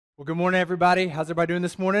Well, good morning, everybody. How's everybody doing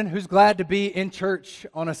this morning? Who's glad to be in church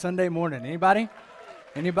on a Sunday morning? Anybody?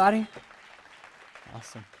 Anybody?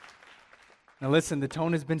 Awesome. Now listen, the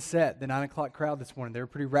tone has been set. The 9 o'clock crowd this morning, they were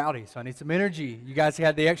pretty rowdy, so I need some energy. You guys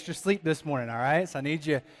had the extra sleep this morning, all right? So I need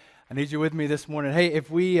you with me this morning. Hey,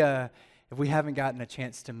 if we haven't gotten a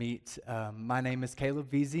chance to meet, my name is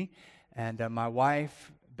Veazey, and my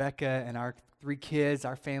wife, Becca, and our 3 kids,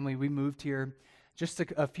 our family, we moved here just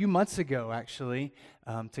a few months ago, actually,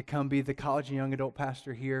 to come be the college and young adult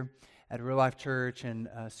pastor here at Real Life Church, and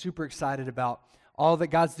super excited about all that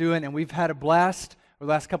God's doing. And we've had a blast over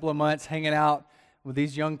the last couple of months hanging out with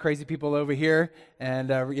these young, crazy people over here. And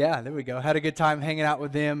yeah, there we go. Had a good time hanging out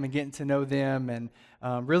with them and getting to know them,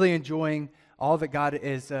 and really enjoying all that God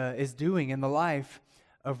is doing in the life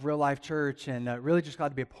of Real Life Church, and really just glad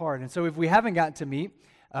to be a part. And so if we haven't gotten to meet,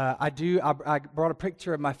 I brought a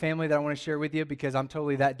picture of my family that I want to share with you, because I'm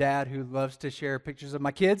totally that dad who loves to share pictures of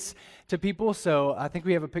my kids to people. So I think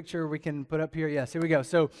we have a picture we can put up here. Yes, here we go.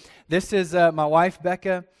 So this is my wife,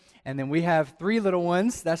 Becca, and then we have 3 little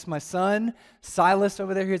ones. That's my son, Silas,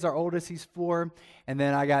 over there. He's our oldest. He's 4. And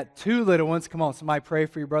then I got 2 little ones. Come on, somebody pray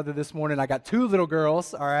for your brother this morning. I got 2 little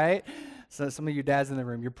girls, all right? So some of you dads in the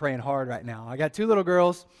room, you're praying hard right now. I got 2 little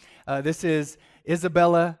girls. This is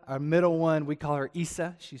Isabella, our middle one. We call her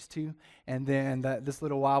Isa. She's 2. And then this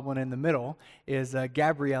little wild one in the middle is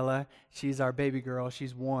Gabriella. She's our baby girl.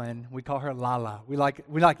 She's 1. We call her Lala. We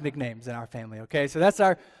like nicknames in our family. Okay, so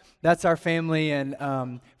that's our family.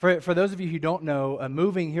 And for those of you who don't know,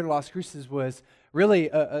 moving here to Las Cruces was really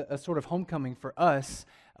a sort of homecoming for us.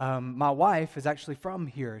 My wife is actually from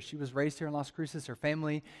here. She was raised here in Las Cruces. Her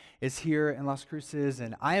family is here in Las Cruces,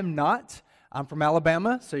 and I am not. I'm from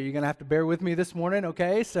Alabama, so you're going to have to bear with me this morning,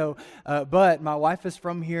 okay? So, but my wife is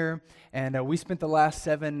from here, and we spent the last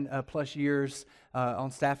 7 plus years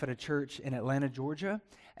on staff at a church in Atlanta, Georgia,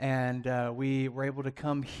 and we were able to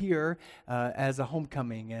come here as a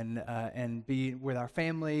homecoming and be with our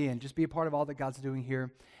family and just be a part of all that God's doing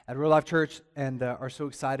here at Real Life Church, and are so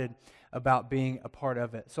excited about being a part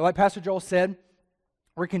of it. So like Pastor Joel said,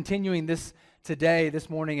 we're continuing this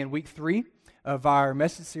morning in week 3 of our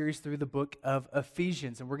message series through the book of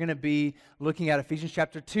Ephesians. And we're going to be looking at Ephesians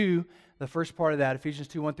chapter 2, the first part of that, Ephesians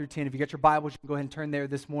 2, 1 through 10. If you got your Bibles, you can go ahead and turn there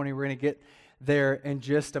this morning. We're going to get there in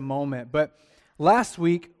just a moment. But last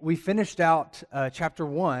week, we finished out chapter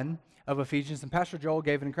 1 of Ephesians, and Pastor Joel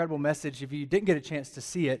gave an incredible message. If you didn't get a chance to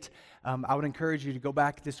see it, I would encourage you to go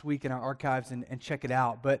back this week in our archives and check it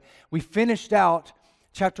out. But we finished out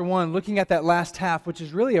chapter 1 looking at that last half, which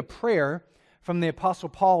is really a prayer from the Apostle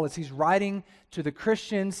Paul as he's writing to the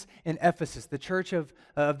Christians in Ephesus, the church of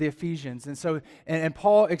the Ephesians. And so, and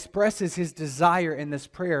Paul expresses his desire in this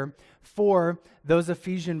prayer for those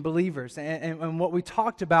Ephesian believers. And what we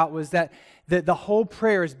talked about was that the whole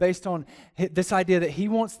prayer is based on this idea that he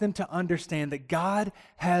wants them to understand that God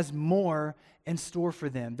has more in store for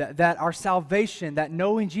them, that our salvation, that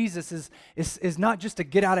knowing Jesus is not just a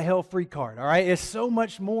get out of hell free card, all right? It's so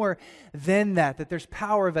much more than that there's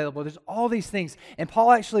power available. There's all these things. And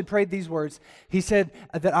Paul actually prayed these words. He said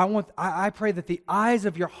that I pray that the eyes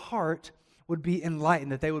of your heart would be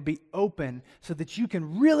enlightened, that they would be open so that you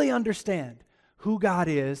can really understand who God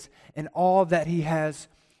is and all that he has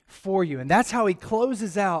for you. And that's how he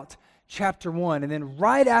closes out chapter 1. And then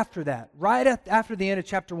right after that, after the end of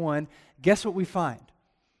chapter 1, guess what we find?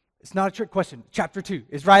 It's not a trick question. Chapter 2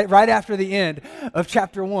 is right after the end of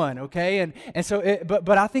chapter 1, okay? And so,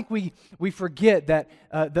 but I think we forget that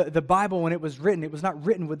the Bible, when it was written, it was not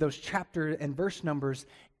written with those chapter and verse numbers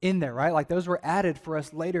in there, right? Like those were added for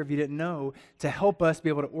us later, if you didn't know, to help us be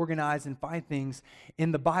able to organize and find things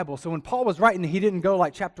in the Bible. So when Paul was writing, he didn't go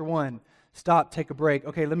like chapter 1, stop, take a break.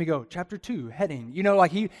 Okay, let me go. Chapter 2, heading. You know,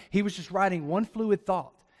 like he was just writing one fluid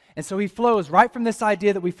thought. And so he flows right from this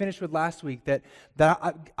idea that we finished with last week, that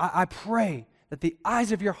I pray that the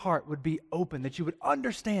eyes of your heart would be open, that you would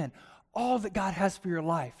understand all that God has for your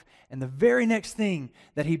life. And the very next thing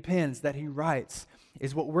that he pens, that he writes,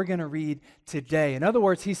 is what we're going to read today. In other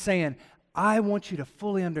words, he's saying, I want you to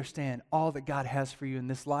fully understand all that God has for you in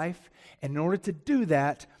this life. And in order to do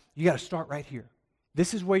that, you got to start right here.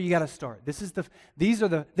 This is where you got to start. This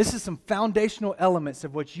is some foundational elements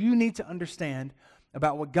of what you need to understand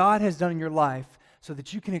about what God has done in your life so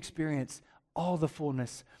that you can experience all the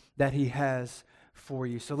fullness that he has for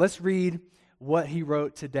you. So let's read what he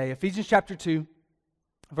wrote today. Ephesians chapter 2,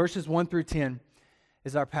 verses 1 through 10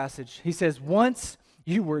 is our passage. He says, once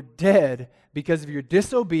you were dead because of your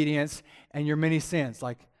disobedience and your many sins.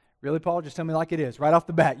 Like, really, Paul? Just tell me like it is. Right off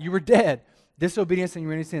the bat, you were dead. Disobedience and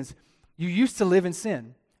your many sins. You used to live in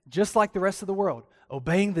sin, just like the rest of the world,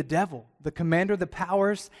 obeying the devil, the commander of the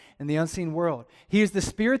powers in the unseen world. He is the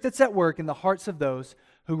spirit that's at work in the hearts of those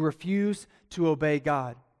who refuse to obey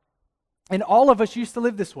God. And all of us used to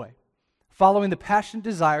live this way, following the passionate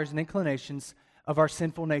desires and inclinations of our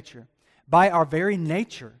sinful nature. By our very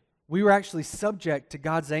nature, we were actually subject to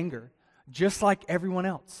God's anger, just like everyone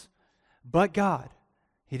else. But God,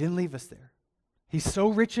 He didn't leave us there. He's so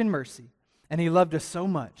rich in mercy, and He loved us so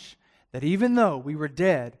much that even though we were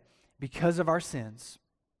dead because of our sins,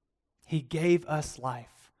 He gave us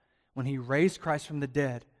life when He raised Christ from the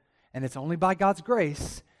dead. And it's only by God's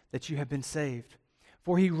grace that you have been saved.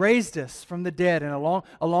 For He raised us from the dead and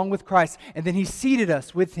along with Christ, and then He seated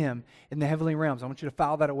us with Him in the heavenly realms. I want you to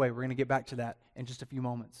file that away. We're going to get back to that in just a few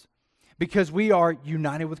moments. Because we are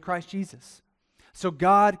united with Christ Jesus. So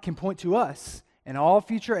God can point to us in all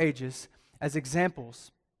future ages as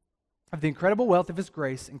examples of the incredible wealth of His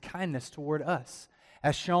grace and kindness toward us,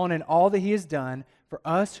 as shown in all that He has done for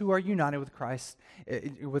us who are united with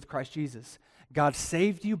Christ Jesus. God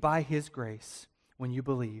saved you by His grace when you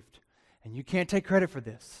believed. And you can't take credit for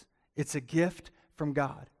this. It's a gift from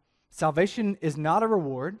God. Salvation is not a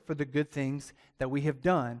reward for the good things that we have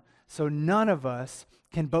done, so none of us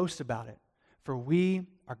can boast about it. For we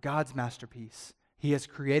are God's masterpiece. He has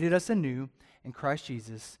created us anew in Christ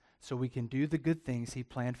Jesus so we can do the good things He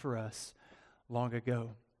planned for us long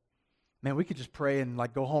ago. Man, we could just pray and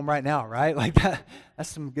go home right now, right? That's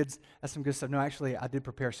some good stuff. No, actually, I did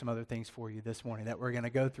prepare some other things for you this morning that we're going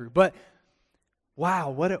to go through. But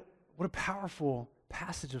wow, what a powerful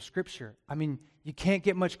passage of Scripture. I mean, you can't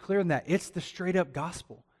get much clearer than that. It's the straight up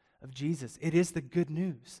gospel of Jesus. It is the good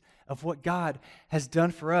news of what God has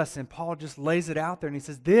done for us. And Paul just lays it out there and he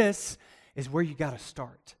says, this is where you got to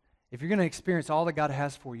start. If you're going to experience all that God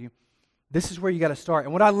has for you, this is where you got to start.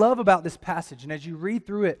 And what I love about this passage, and as you read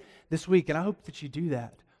through it this week, and I hope that you do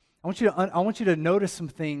that, I want you to notice some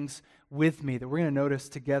things with me that we're going to notice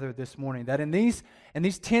together this morning. That in these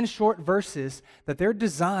 10 short verses, that they're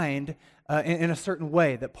designed in a certain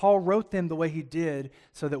way, that Paul wrote them the way he did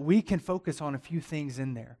so that we can focus on a few things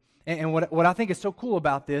in there. And what I think is so cool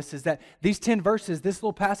about this is that these 10 verses, this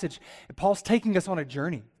little passage, Paul's taking us on a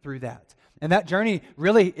journey through that. And that journey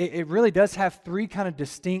it really does have three kind of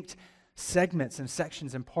distinct segments and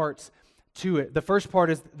sections and parts to it. The first part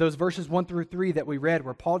is those verses 1 through 3 that we read,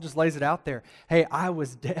 where Paul just lays it out there. Hey, I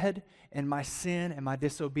was dead in my sin and my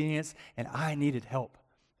disobedience, and I needed help.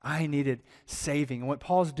 I needed saving. And what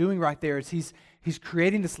Paul's doing right there is he's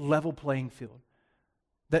creating this level playing field.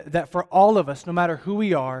 That for all of us, no matter who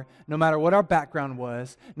we are, no matter what our background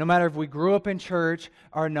was, no matter if we grew up in church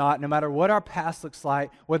or not, no matter what our past looks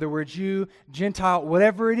like, whether we're Jew, Gentile,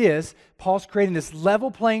 whatever it is, Paul's creating this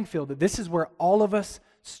level playing field that this is where all of us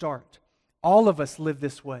start. All of us live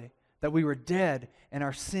this way, that we were dead in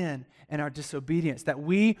our sin and our disobedience, that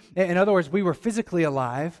we, in other words, we were physically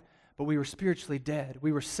alive, but we were spiritually dead.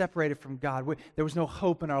 We were separated from God. There was no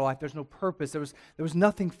hope in our life. There's no purpose. There was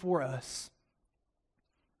nothing for us.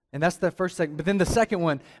 And that's the first segment. But then the second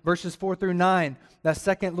one, verses 4 through 9, that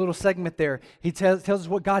second little segment there, he tells us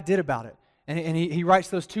what God did about it. And he writes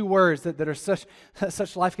those two words that are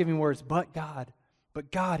such life-giving words, but God.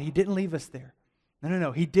 But God, He didn't leave us there.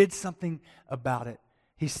 No. He did something about it.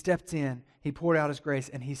 He stepped in, He poured out His grace,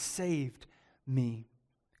 and He saved me.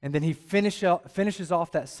 And then he finishes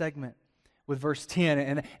off that segment with verse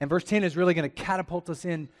 10. And verse 10 is really going to catapult us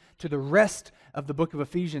into the rest of the book of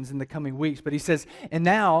Ephesians in the coming weeks. But he says, and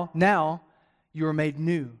now you are made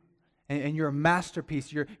new. And you're a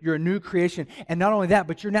masterpiece. You're a new creation. And not only that,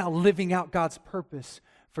 but you're now living out God's purpose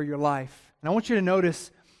for your life. And I want you to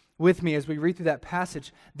notice with me as we read through that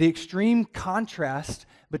passage the extreme contrast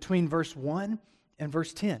between verse 1 and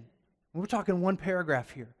verse 10. We're talking one paragraph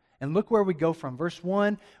here. And look where we go from. Verse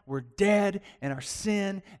 1, we're dead in our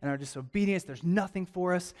sin and our disobedience. There's nothing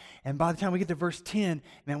for us. And by the time we get to verse 10,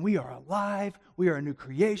 man, we are alive. We are a new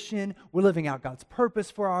creation. We're living out God's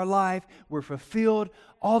purpose for our life. We're fulfilled.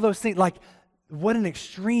 All those things. Like, what an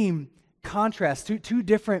extreme contrast. Two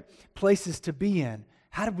different places to be in.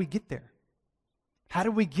 How did we get there? How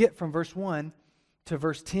did we get from verse 1 to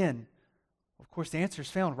verse 10? Of course, the answer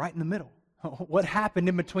is found right in the middle. What happened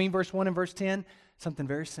in between verse 1 and verse 10? Something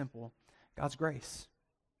very simple. God's grace.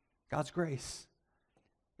 God's grace.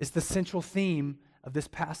 It's the central theme of this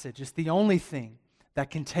passage. It's the only thing that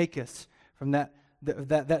can take us from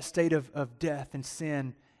that state of death and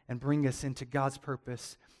sin and bring us into God's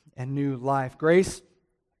purpose and new life. Grace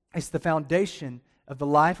is the foundation of the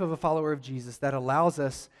life of a follower of Jesus that allows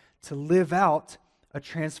us to live out a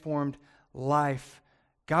transformed life.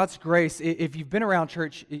 God's grace, if you've been around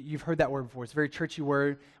church, you've heard that word before. It's a very churchy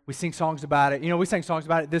word. We sing songs about it. We sang songs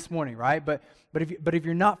about it this morning, right? But if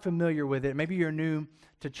you're not familiar with it, maybe you're new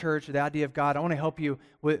to church or the idea of God, I want to help you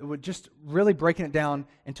with just really breaking it down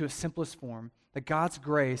into its simplest form. That God's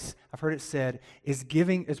grace, I've heard it said, is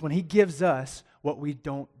when He gives us what we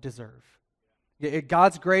don't deserve.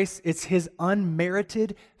 God's grace, it's His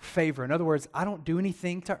unmerited favor. In other words, I don't do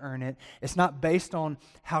anything to earn it. It's not based on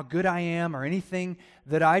how good I am or anything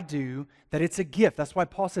that I do, that it's a gift. That's why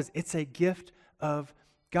Paul says it's a gift of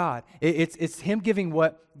God. It's Him giving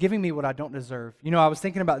me what I don't deserve. I was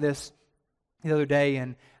thinking about this the other day,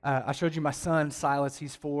 and I showed you my son, Silas.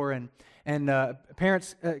 He's 4, and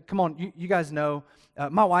parents, come on, you guys know,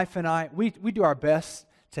 my wife and I, we do our best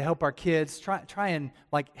to help our kids, try and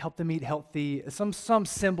help them eat healthy, some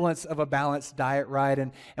semblance of a balanced diet, right?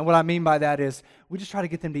 And what I mean by that is we just try to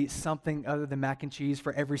get them to eat something other than mac and cheese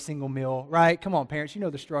for every single meal, right? Come on, parents, you know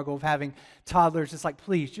the struggle of having toddlers. It's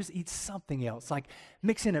please, just eat something else.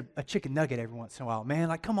 Mix in a chicken nugget every once in a while,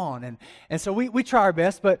 man. Come on. And so we try our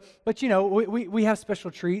best, but we have special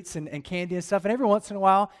treats and candy and stuff, and every once in a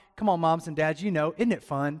while, come on, moms and dads, isn't it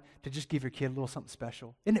fun to just give your kid a little something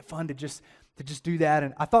special? Isn't it fun to just do that?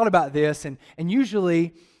 And I thought about this, and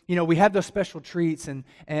usually, we have those special treats,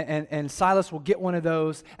 and Silas will get one of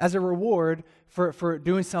those as a reward for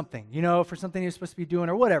doing something, for something he's supposed to be doing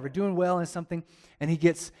or whatever, doing well in something, and he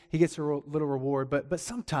gets a little reward. But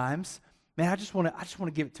sometimes, man, I just want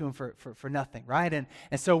to give it to him for nothing, right? And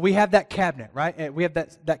so we have that cabinet, right? We have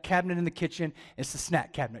that cabinet in the kitchen. It's the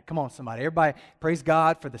snack cabinet. Come on, somebody. Everybody praise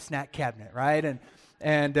God for the snack cabinet, right?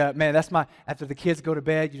 And man, that's after the kids go to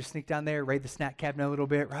bed, you just sneak down there, raid the snack cabinet a little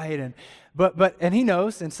bit, right? And he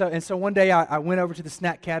knows. And so one day I went over to the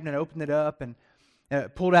snack cabinet, opened it up, and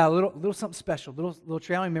pulled out a little something special, little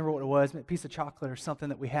tray. I don't remember what it was, a piece of chocolate or something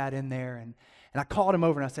that we had in there. And I called him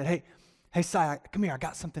over and I said, hey, Si, come here, I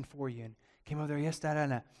got something for you. And came over there, yes, Dad,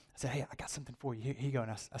 and I said, hey, I got something for you. Here you go.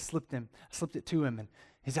 And I slipped it to him, and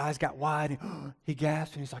his eyes got wide, and he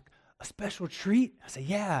gasped, and he's like, a special treat? I said,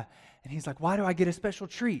 yeah. And he's like, why do I get a special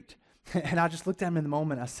treat? And I just looked at him in the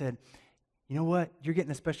moment. I said, you know what? You're getting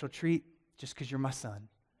a special treat just because you're my son.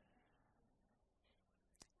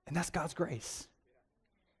 And that's God's grace.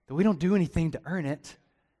 That we don't do anything to earn it.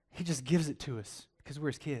 He just gives it to us because we're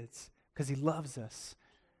His kids, because He loves us.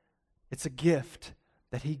 It's a gift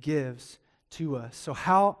that He gives to us. So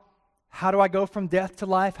how do I go from death to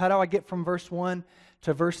life? How do I get from verse 1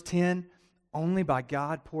 to verse 10? Only by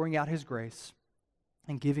God pouring out His grace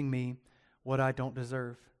and giving me what I don't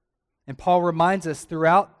deserve. And Paul reminds us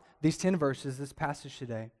throughout these 10 verses, this passage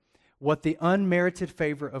today, what the unmerited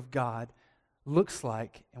favor of God looks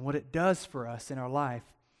like and what it does for us in our life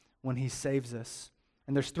when He saves us.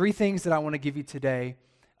 And there's 3 things that I want to give you today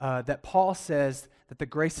that Paul says that the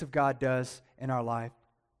grace of God does in our life.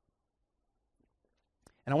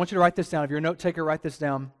 And I want you to write this down. If you're a note taker, write this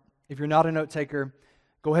down. If you're not a note taker,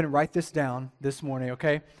 go ahead and write this down this morning,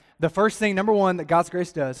 okay? The first thing, number 1, that God's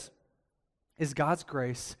grace does is God's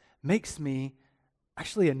grace makes me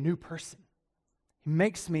actually a new person. He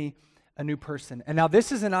makes me a new person. And now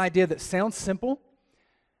this is an idea that sounds simple,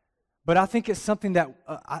 but I think it's something that,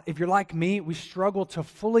 if you're like me, we struggle to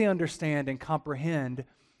fully understand and comprehend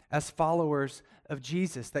as followers of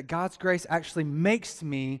Jesus, that God's grace actually makes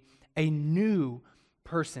me a new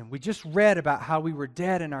person. We just read about how we were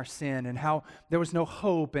dead in our sin and how there was no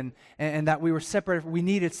hope and that we were separated, we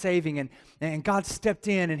needed saving, and God stepped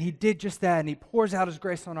in and He did just that, and He pours out His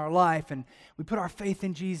grace on our life, and we put our faith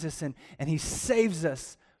in Jesus and He saves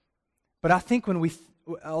us. But I think when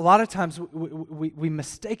a lot of times we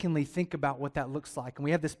mistakenly think about what that looks like, and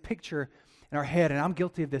we have this picture in our head, and I'm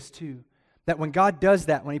guilty of this too, that when God does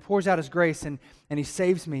that, when He pours out His grace and He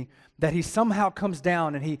saves me, that He somehow comes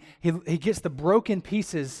down and He gets the broken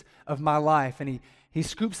pieces of my life and He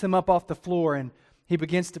scoops them up off the floor and He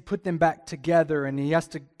begins to put them back together, and He has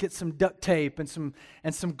to get some duct tape and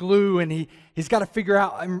some glue, and He's got to figure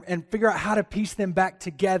out how to piece them back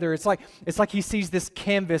together. It's like He sees this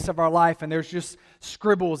canvas of our life and there's just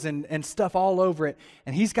scribbles and stuff all over it,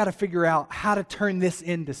 and He's got to figure out how to turn this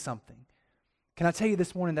into something. Can I tell you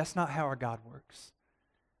this morning, that's not how our God works.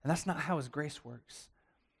 And that's not how His grace works.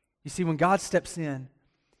 You see, when God steps in,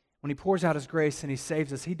 when He pours out His grace and He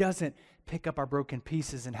saves us, He doesn't pick up our broken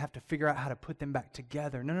pieces and have to figure out how to put them back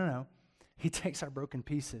together. No. He takes our broken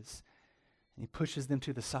pieces and He pushes them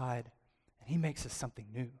to the side and He makes us something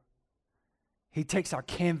new. He takes our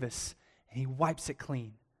canvas and He wipes it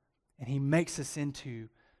clean and He makes us into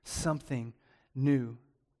something new.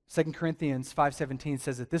 2 Corinthians 5:17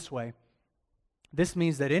 says it this way: this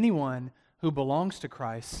means that anyone who belongs to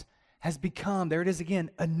Christ has become, there it is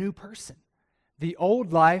again, a new person. The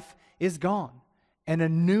old life is gone, and a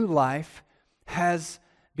new life has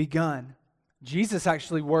begun. Jesus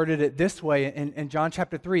actually worded it this way in John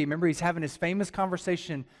chapter 3. Remember, he's having his famous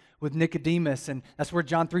conversation with Nicodemus, and that's where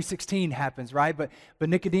John 3:16 happens, right? But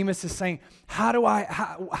Nicodemus is saying, how do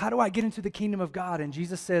I get into the kingdom of God? And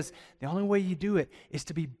Jesus says, the only way you do it is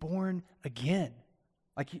to be born again.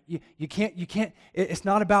 Like you can't. It's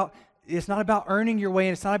not about earning your way,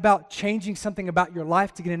 and it's not about changing something about your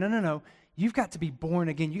life to get in. No. You've got to be born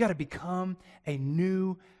again. You got to become a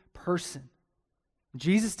new person.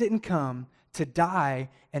 Jesus didn't come to die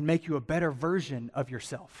and make you a better version of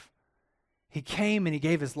yourself. He came and he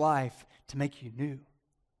gave his life to make you new.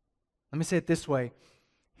 Let me say it this way.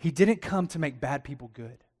 He didn't come to make bad people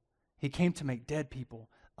good. He came to make dead people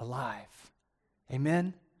alive.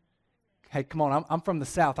 Amen? Hey, come on. I'm from the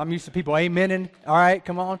South. I'm used to people amening. All right,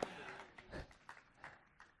 come on.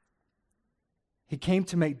 He came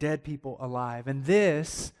to make dead people alive. And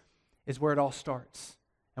this is where it all starts.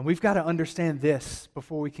 And we've got to understand this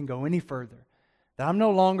before we can go any further. That I'm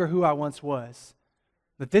no longer who I once was.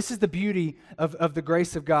 That this is the beauty of the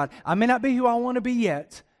grace of God. I may not be who I want to be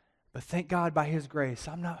yet, but thank God by his grace,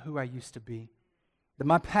 I'm not who I used to be. That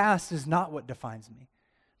my past is not what defines me.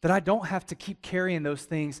 That I don't have to keep carrying those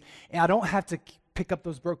things, and I don't have to pick up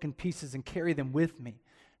those broken pieces and carry them with me.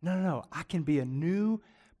 No. I can be a new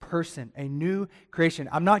person, a new creation.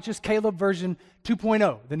 I'm not just Caleb version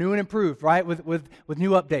 2.0, the new and improved, right? With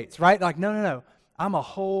new updates, right? Like, no. I'm a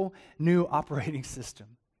whole new operating system.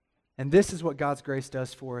 And this is what God's grace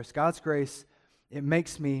does for us. God's grace, it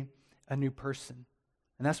makes me a new person.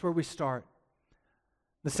 And that's where we start.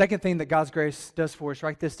 The second thing that God's grace does for us,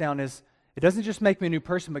 write this down, is it doesn't just make me a new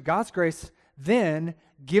person, but God's grace then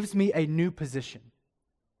gives me a new position.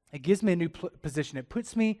 It gives me a new position. It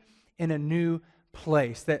puts me in a new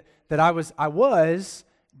place. That I was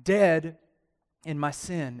dead in my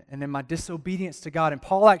sin and in my disobedience to God. And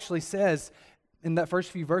Paul actually says in that first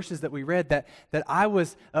few verses that we read that I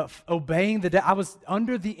was obeying I was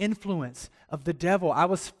under the influence of the devil. I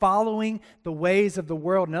was following the ways of the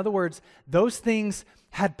world. In other words, those things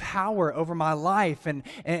had power over my life,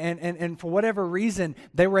 and for whatever reason,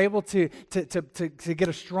 they were able to get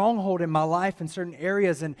a stronghold in my life in certain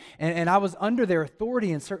areas, and I was under their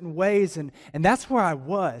authority in certain ways, and that's where I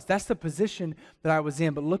was. That's the position that I was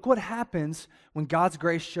in. But look what happens when God's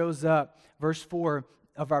grace shows up. Verse 4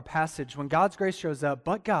 of our passage, when God's grace shows up,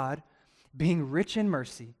 but God, being rich in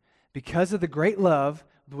mercy, because of the great love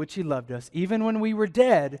with which he loved us, even when we were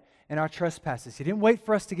dead in our trespasses. He didn't wait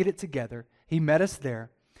for us to get it together. He met us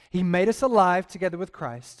there. He made us alive together with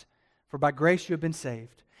Christ, for by grace you have been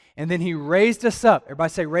saved. And then he raised us up.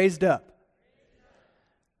 Everybody say raised up.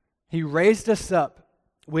 He raised us up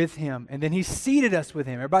with him, and then he seated us with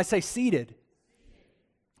him. Everybody say seated.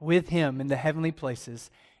 With him in the heavenly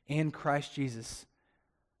places in Christ Jesus.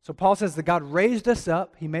 So Paul says that God raised us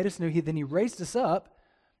up. He made us new. Then he raised us up.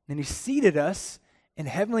 Then he seated us in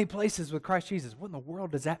heavenly places with Christ Jesus. What in the world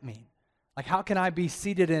does that mean? Like, how can I be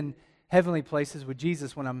seated in heavenly places with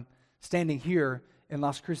Jesus when I'm standing here in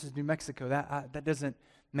Las Cruces, New Mexico? That doesn't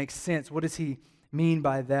make sense. What does he mean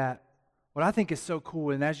by that? What I think is so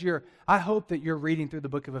cool, and I hope that you're reading through the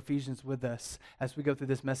book of Ephesians with us as we go through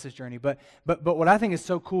this message journey. But what I think is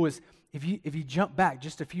so cool is if you jump back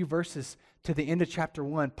just a few verses to the end of chapter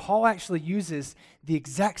 1, Paul actually uses the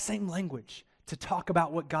exact same language to talk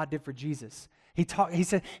about what God did for Jesus. He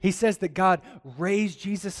says that God raised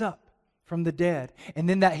Jesus up from the dead, and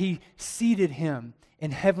then that he seated him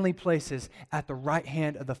in heavenly places at the right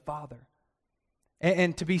hand of the Father.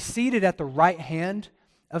 And to be seated at the right hand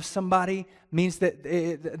of somebody means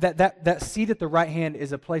that seat at the right hand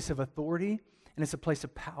is a place of authority and it's a place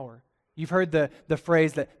of power. You've heard the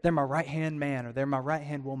phrase that they're my right hand man or they're my right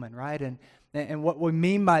hand woman, right? And what we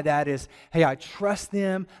mean by that is, hey, I trust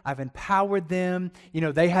them, I've empowered them,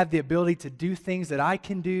 they have the ability to do things that I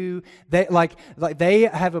can do. They they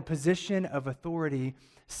have a position of authority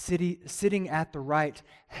sitting at the right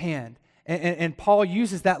hand. And Paul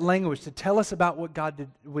uses that language to tell us about what God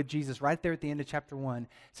did with Jesus right there at the end of chapter 1. It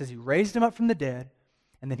says he raised him up from the dead,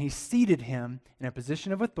 and then he seated him in a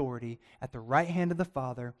position of authority at the right hand of the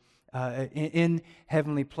Father in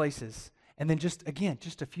heavenly places. And then just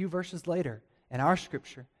a few verses later in our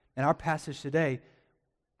scripture, in our passage today,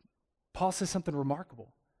 Paul says something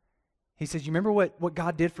remarkable. He says, you remember what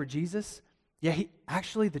God did for Jesus? Yeah,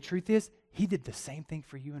 the truth is, he did the same thing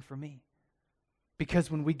for you and for me.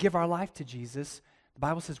 Because when we give our life to Jesus, the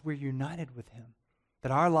Bible says we're united with him.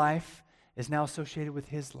 That our life is now associated with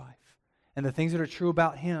his life. And the things that are true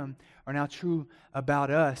about him are now true about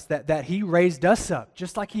us. That he raised us up,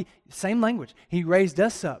 just like same language. He raised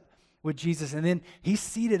us up with Jesus, and then he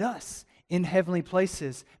seated us in heavenly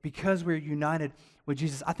places because we're united with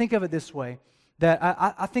Jesus. I think of it this way, that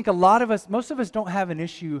I think a lot of us, most of us don't have an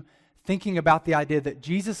issue thinking about the idea that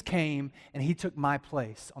Jesus came and he took my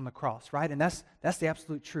place on the cross, right? And that's the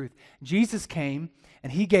absolute truth. Jesus came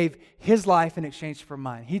and he gave his life in exchange for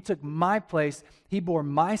mine. He took my place. He bore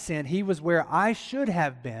my sin. He was where I should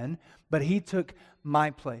have been, but he took my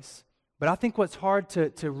place. But I think what's hard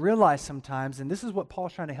to realize sometimes, and this is what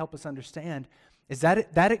Paul's trying to help us understand, is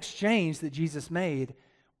that that exchange that Jesus made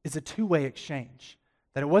is a two-way exchange.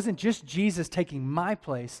 That it wasn't just Jesus taking my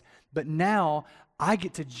place, but now I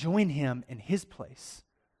get to join him in his place.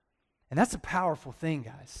 And that's a powerful thing,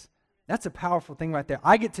 guys. That's a powerful thing right there.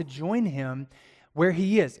 I get to join him where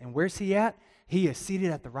he is. And where's he at? He is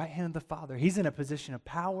seated at the right hand of the Father. He's in a position of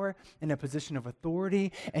power, in a position of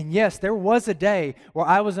authority. And yes, there was a day where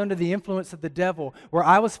I was under the influence of the devil, where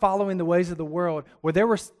I was following the ways of the world, where there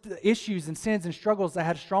were issues and sins and struggles that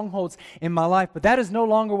had strongholds in my life. But that is no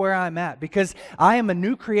longer where I'm at, because I am a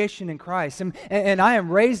new creation in Christ. And I am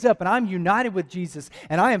raised up and I'm united with Jesus.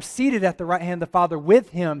 And I am seated at the right hand of the Father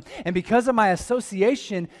with him. And because of my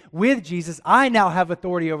association with Jesus, I now have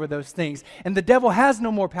authority over those things. And the devil has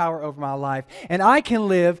no more power over my life. And I can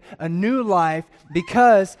live a new life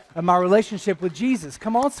because of my relationship with Jesus.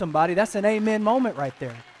 Come on, somebody. That's an amen moment right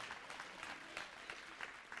there.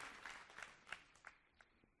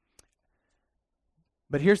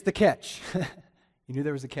 But here's the catch. You knew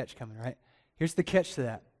there was a catch coming, right? Here's the catch to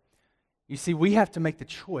that. You see, we have to make the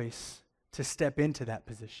choice to step into that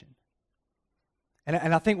position.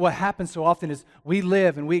 And I think what happens so often is we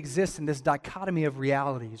live and we exist in this dichotomy of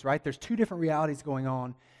realities, right? There's two different realities going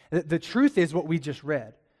on. The truth is what we just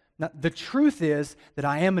read. Now, the truth is that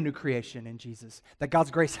I am a new creation in Jesus, that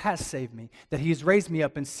God's grace has saved me, that he has raised me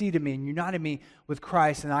up and seated me and united me with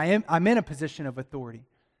Christ, and I'm in a position of authority.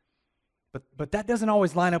 But that doesn't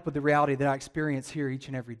always line up with the reality that I experience here each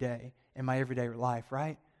and every day in my everyday life,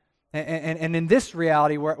 right? And in this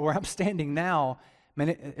reality where I'm standing now, man,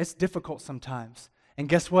 it's difficult sometimes. And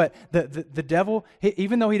guess what? The devil,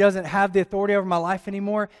 even though he doesn't have the authority over my life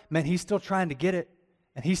anymore, man, he's still trying to get it.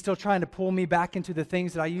 And he's still trying to pull me back into the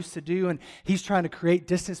things that I used to do. And he's trying to create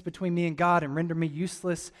distance between me and God and render me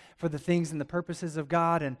useless for the things and the purposes of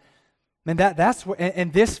God. And man, that's what,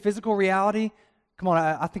 and this physical reality, come on,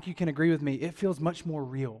 I think you can agree with me, it feels much more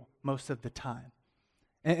real most of the time.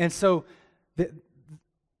 And so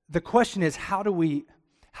the question is, how do we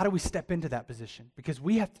step into that position? Because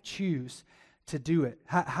we have to choose to do it.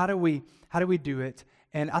 How do we do it?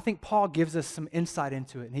 And I think Paul gives us some insight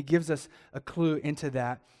into it, and he gives us a clue into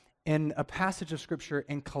that in a passage of Scripture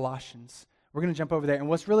in Colossians. We're going to jump over there. And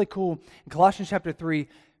what's really cool, in Colossians chapter 3,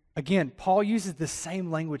 again, Paul uses the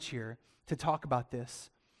same language here to talk about this.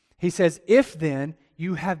 He says, if then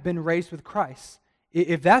you have been raised with Christ,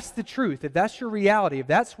 if that's the truth, if that's your reality, if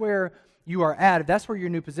that's where you are at, if that's where your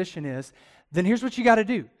new position is, then here's what you got to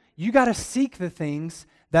do. You got to seek the things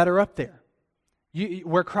that are up there,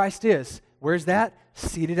 where Christ is. Where's that?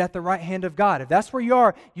 Seated at the right hand of God. If that's where you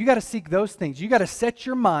are, you got to seek those things. You got to set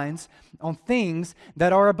your minds on things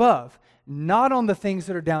that are above, not on the things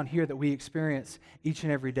that are down here that we experience each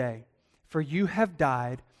and every day. For you have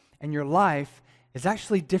died, and your life is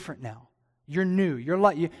actually different now. You're new.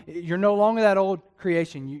 You're no longer that old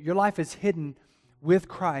creation. Your life is hidden with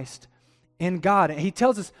Christ in God. And he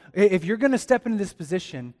tells us, if you're going to step into this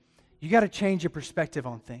position, you got to change your perspective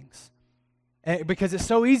on things. Because it's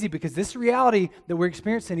so easy, because this reality that we're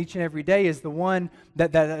experiencing each and every day is the one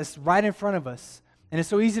that is right in front of us. And it's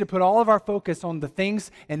so easy to put all of our focus on the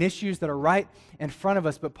things and issues that are right in front of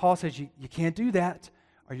us. But Paul says you can't do that.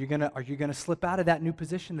 Are you gonna slip out of that new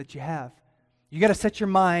position that you have? You got to set your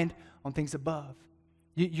mind on things above.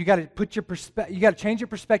 You got to put you got to change your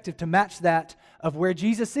perspective to match that of where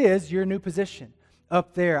Jesus is, your new position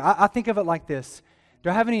up there. I think of it like this.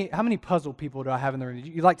 How many puzzle people do I have in the room?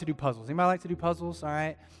 You like to do puzzles? Anybody like to do puzzles? All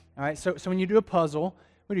right. So when you do a puzzle,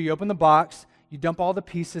 what do? You open the box, you dump all the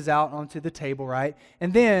pieces out onto the table, right?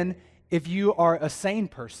 And then if you are a sane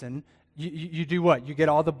person, you do what? You get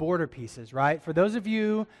all the border pieces, right? For those of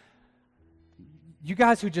you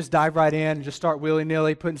guys who just dive right in and just start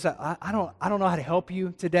willy-nilly putting stuff, I don't know how to help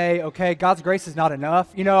you today, okay? God's grace is not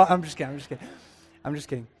enough. I'm just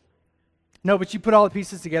kidding. No, but you put all the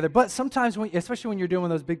pieces together. But sometimes, especially when you're doing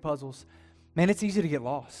those big puzzles, man, it's easy to get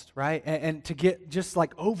lost, right? And to get just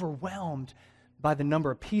like overwhelmed by the number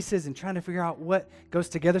of pieces and trying to figure out what goes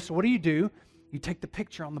together. So what do? You take the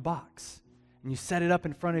picture on the box and you set it up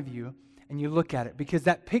in front of you and you look at it, because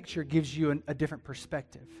that picture gives you a different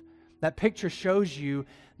perspective. That picture shows you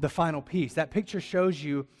the final piece. That picture shows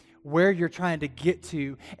you where you're trying to get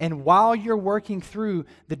to. And while you're working through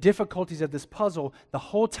the difficulties of this puzzle, the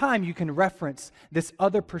whole time you can reference this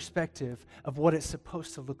other perspective of what it's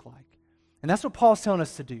supposed to look like. And that's what Paul's telling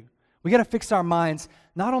us to do. We got to fix our minds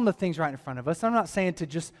not on the things right in front of us. I'm not saying to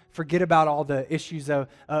just forget about all the issues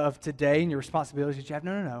of today and your responsibilities that you have.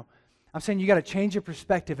 No. I'm saying you got to change your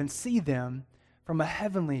perspective and see them from a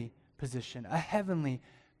heavenly position, a heavenly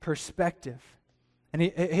perspective. And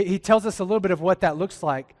he tells us a little bit of what that looks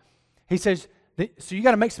like. He says, so you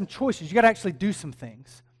got to make some choices. You got to actually do some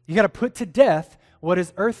things. You got to put to death what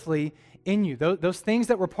is earthly in you, those things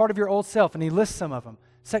that were part of your old self. And he lists some of them: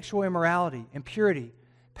 sexual immorality, impurity,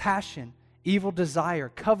 passion, evil desire,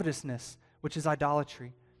 covetousness, which is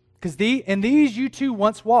idolatry. Because in these you too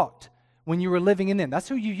once walked when you were living in them. That's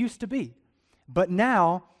who you used to be. But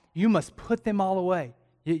now you must put them all away.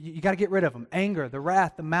 You got to get rid of them. Anger, the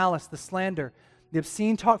wrath, the malice, the slander, the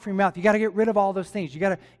obscene talk from your mouth. You got to get rid of all those things. You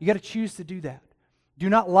got to choose to do that. Do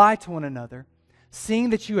not lie to one another,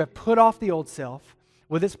 seeing that you have put off the old self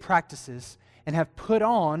with its practices and have put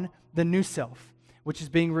on the new self, which is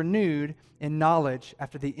being renewed in knowledge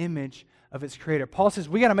after the image of its creator. Paul says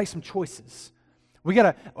we got to make some choices.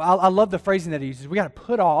 I love the phrasing that he uses. We got to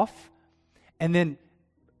put off and then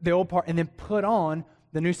the old part and then put on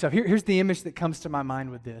the new stuff. Here's the image that comes to my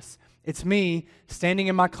mind with this. It's me standing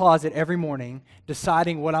in my closet every morning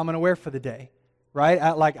deciding what I'm going to wear for the day, right?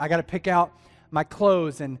 I got to pick out my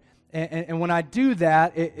clothes, and when I do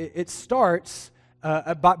that, it starts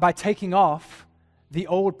by taking off the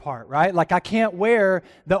old part, right? Like I can't wear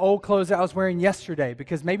the old clothes that I was wearing yesterday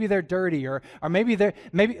because maybe they're dirty or maybe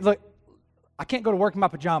look, I can't go to work in my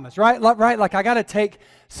pajamas, right? Like I got to take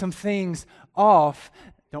some things off.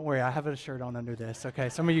 Don't worry, I have a shirt on under this. Okay,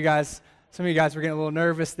 some of you guys were getting a little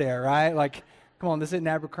nervous there, right? Like, come on, this isn't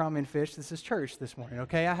Abercrombie and Fish. This is church this morning,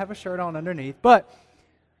 okay? I have a shirt on underneath. But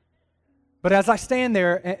as I stand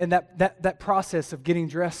there in that process of getting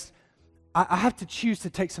dressed, I have to choose to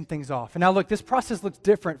take some things off. And now, look, this process looks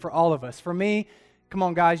different for all of us. For me, come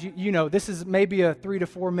on, guys, you know, this is maybe a 3 to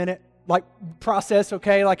 4 minute process,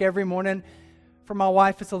 okay? Like every morning. For my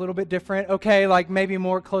wife, it's a little bit different, okay? Like maybe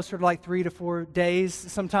more closer to like 3 to 4 days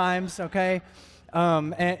sometimes, okay?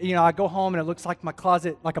 And, I go home and it looks like my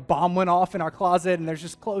closet, like a bomb went off in our closet and there's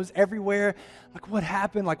just clothes everywhere. Like, what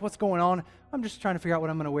happened? Like, what's going on? I'm just trying to figure out what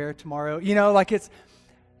I'm going to wear tomorrow. And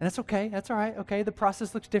that's okay. That's all right, okay? The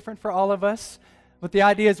process looks different for all of us. But the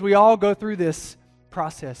idea is we all go through this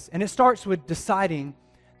process. And it starts with deciding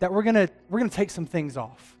that we're going to take some things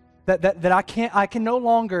off. That I can no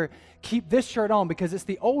longer keep this shirt on because it's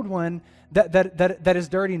the old one that is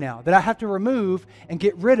dirty now, that I have to remove and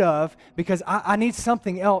get rid of because I need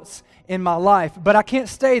something else in my life. But I can't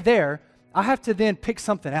stay there. I have to then pick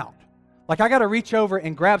something out. Like I got to reach over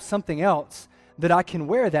and grab something else that I can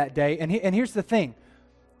wear that day. And here's the thing.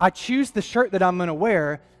 I choose the shirt that I'm going to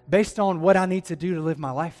wear based on what I need to do to live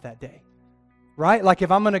my life that day. Right? Like if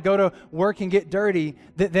I'm going to go to work and get dirty,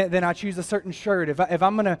 then I choose a certain shirt. If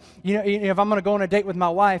I'm going to, if I'm going to go on a date with my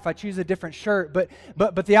wife, I choose a different shirt.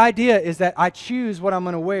 But the idea is that I choose what I'm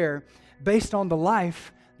going to wear based on the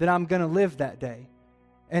life that I'm going to live that day.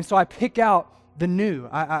 And so I pick out the new.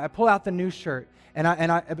 I pull out the new shirt, and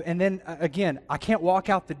then again, I can't walk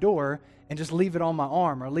out the door and just leave it on my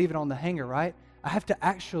arm or leave it on the hanger, right? I have to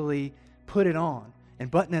actually put it on and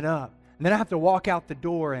button it up. And then I have to walk out the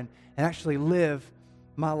door and actually live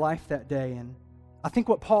my life that day. And I think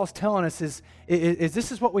what Paul's telling us is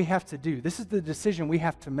this is what we have to do. This is the decision we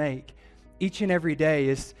have to make each and every day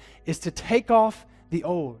is to take off the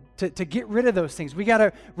old, to get rid of those things. We got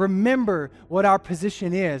to remember what our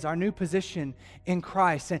position is, our new position in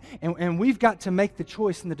Christ. And we've got to make the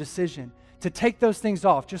choice and the decision to take those things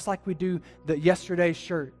off, just like we do the yesterday's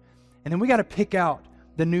shirt. And then we got to pick out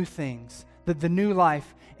the new things, the new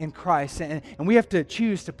life in Christ. And we have to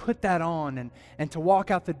choose to put that on and to walk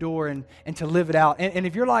out the door and to live it out. And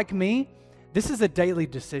if you're like me, this is a daily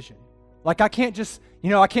decision. Like I can't just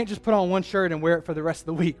put on one shirt and wear it for the rest of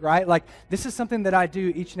the week, right? Like this is something that I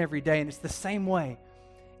do each and every day. And it's the same way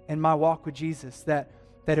in my walk with Jesus, that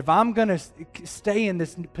if I'm going to stay in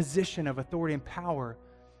this position of authority and power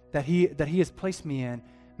that he has placed me in,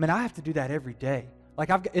 man, I have to do that every day. Like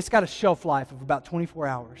it's got a shelf life of about 24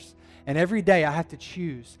 hours. And every day I have to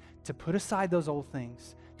choose to put aside those old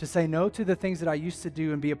things, to say no to the things that I used to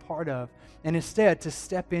do and be a part of, and instead to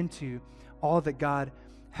step into all that God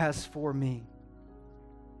has for me.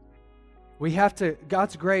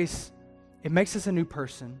 God's grace, it makes us a new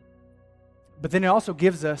person, but then it also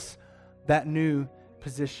gives us that new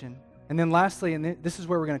position. And then lastly, and this is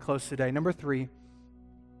where we're going to close today, number 3,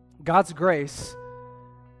 God's grace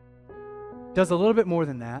does a little bit more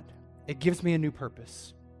than that. It gives me a new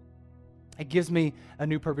purpose. It gives me a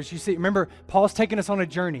new purpose. You see, remember, Paul's taking us on a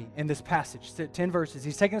journey in this passage, 10 verses.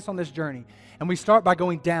 He's taking us on this journey. And we start by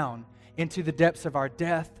going down into the depths of our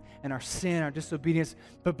death and our sin, our disobedience.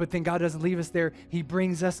 But then God doesn't leave us there. He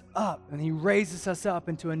brings us up, and He raises us up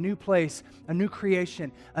into a new place, a new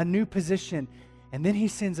creation, a new position. And then He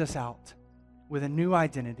sends us out with a new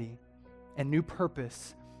identity and new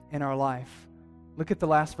purpose in our life. Look at the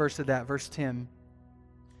last verse of that, verse 10.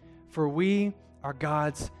 For we are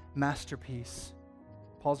God's masterpiece.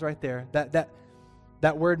 Paul's right there.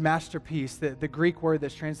 That word masterpiece, the Greek word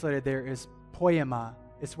that's translated there is poema.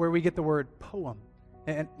 It's where we get the word poem.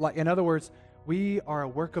 And like, in other words, we are a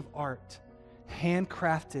work of art,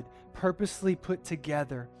 handcrafted, purposely put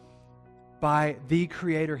together by the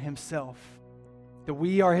Creator Himself. That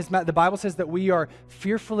we are the Bible says that we are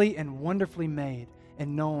fearfully and wonderfully made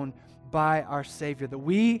and known by our Savior. That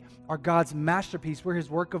we are God's masterpiece. We're His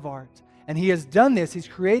work of art. And He has done this. He's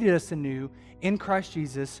created us anew in Christ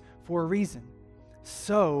Jesus for a reason.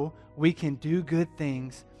 So we can do good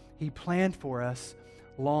things He planned for us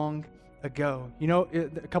long ago. You know,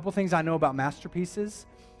 a couple things I know about masterpieces.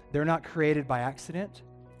 They're not created by accident,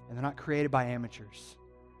 and they're not created by amateurs.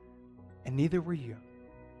 And neither were you.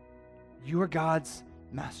 You are God's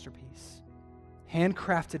masterpiece,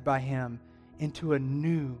 handcrafted by Him into a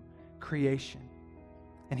new creation.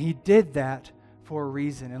 And He did that for a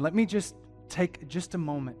reason. And let me just take just a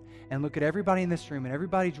moment and look at everybody in this room and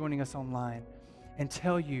everybody joining us online and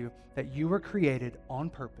tell you that you were created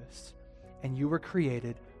on purpose and you were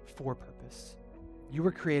created for purpose. You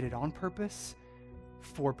were created on purpose,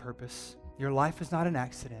 for purpose. Your life is not an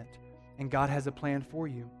accident, and God has a plan for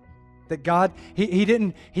you. That God, He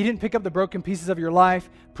didn't pick up the broken pieces of your life,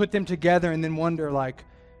 put them together, and then wonder like,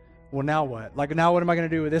 well, now what? Like, now what am I going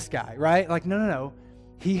to do with this guy, right? Like, no.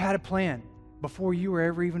 He had a plan before you were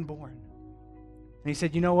ever even born. And He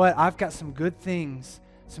said, you know what? I've got some good things,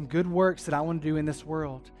 some good works that I want to do in this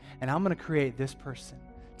world, and I'm going to create this person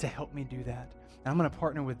to help me do that. And I'm going to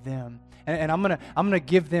partner with them. And I'm going to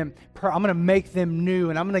give them, I'm going to make them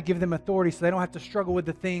new, and I'm going to give them authority so they don't have to struggle with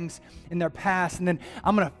the things in their past. And then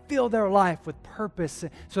I'm going to fill their life with purpose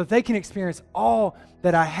so that they can experience all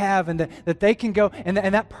that I have, and that they can go. And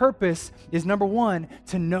that purpose is, number one,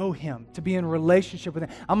 to know Him, to be in relationship with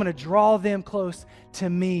Him. I'm going to draw them close to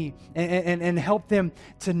me and help them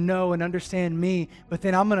to know and understand me. But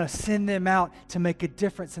then I'm going to send them out to make a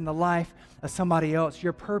difference in the life of somebody else.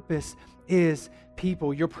 Your purpose is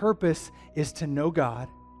people. Your purpose is to know God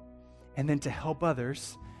and then to help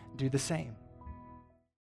others do the same.